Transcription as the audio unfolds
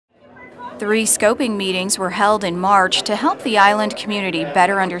3 scoping meetings were held in March to help the island community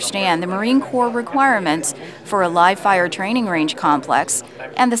better understand the Marine Corps requirements for a live fire training range complex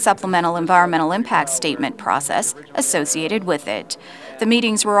and the supplemental environmental impact statement process associated with it. The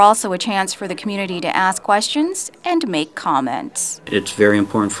meetings were also a chance for the community to ask questions and make comments. It's very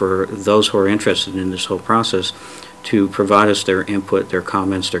important for those who are interested in this whole process to provide us their input, their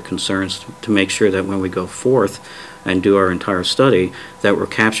comments, their concerns, to make sure that when we go forth and do our entire study, that we're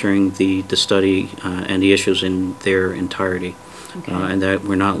capturing the study and the issues in their entirety. Okay. And that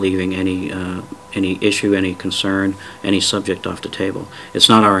we're not leaving any issue, any concern, any subject off the table. It's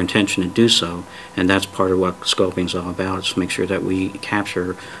not our intention to do so, and that's part of what scoping is all about, is to make sure that we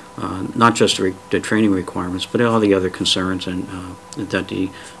capture not just the training requirements, but all the other concerns and that the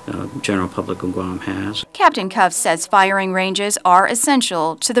general public of Guam has. Captain Cuff says firing ranges are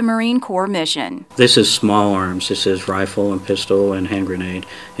essential to the Marine Corps mission. This is small arms. This is rifle and pistol and hand grenade.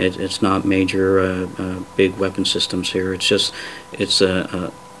 It's not major big weapon systems here. It's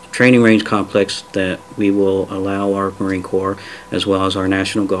a training range complex that we will allow our Marine Corps as well as our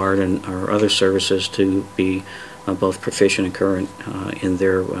National Guard and our other services to be both proficient and current in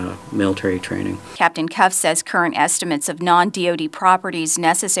their military training. Captain Cuff says current estimates of non-DoD properties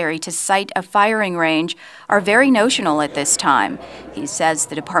necessary to site a firing range are very notional at this time. He says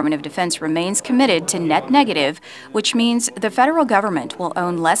the Department of Defense remains committed to net negative, which means the federal government will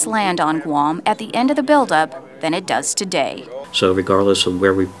own less land on Guam at the end of the buildup than it does today. So regardless of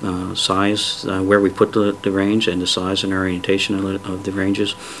where we where we put the range and the size and orientation of the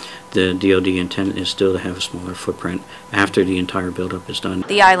ranges, the DoD intent is still to have a smaller footprint after the entire buildup is done.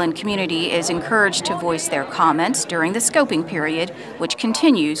 The island community is encouraged to voice their comments during the scoping period, which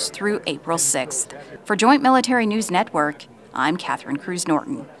continues through April 6th. For Joint Military News Network, I'm Catherine Cruz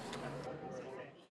Norton.